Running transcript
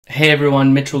Hey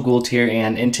everyone, Mitchell Gould here,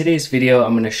 and in today's video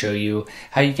I'm going to show you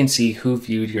how you can see who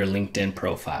viewed your LinkedIn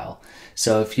profile.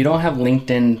 So if you don't have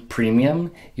LinkedIn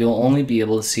Premium, you'll only be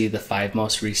able to see the 5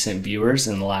 most recent viewers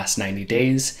in the last 90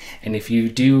 days. And if you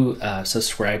do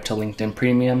subscribe to LinkedIn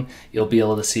Premium, you'll be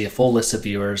able to see a full list of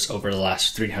viewers over the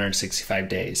last 365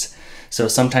 days. So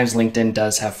sometimes LinkedIn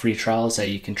does have free trials that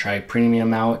you can try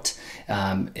Premium out,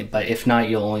 but if not,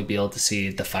 you'll only be able to see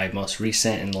the 5 most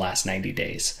recent in the last 90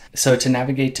 days. So to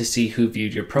navigate to see who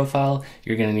viewed your profile,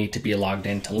 you're going to need to be logged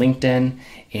into LinkedIn,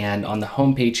 and on the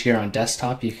home page here on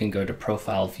desktop, you can go to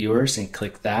Profile Viewers and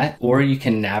click that, or you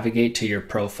can navigate to your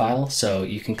profile. So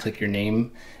you can click your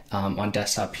name on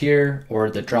desktop here, or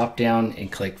the drop down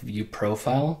and click View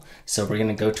Profile. So we're going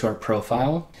to go to our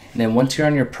profile, and then once you're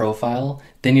on your profile,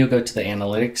 then you'll go to the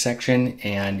analytics section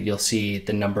and you'll see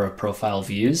the number of profile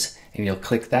views, and you'll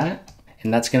click that.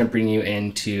 And that's going to bring you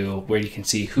into where you can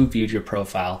see who viewed your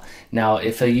profile. Now,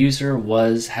 if a user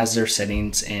has their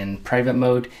settings in private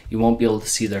mode, you won't be able to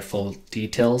see their full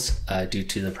details due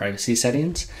to the privacy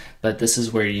settings. But this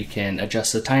is where you can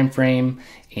adjust the time frame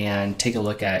and take a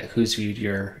look at who's viewed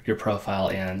your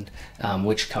profile and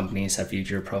which companies have viewed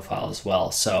your profile as well.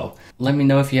 So let me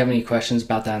know if you have any questions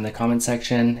about that in the comment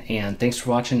section. And thanks for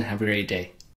watching. Have a great day.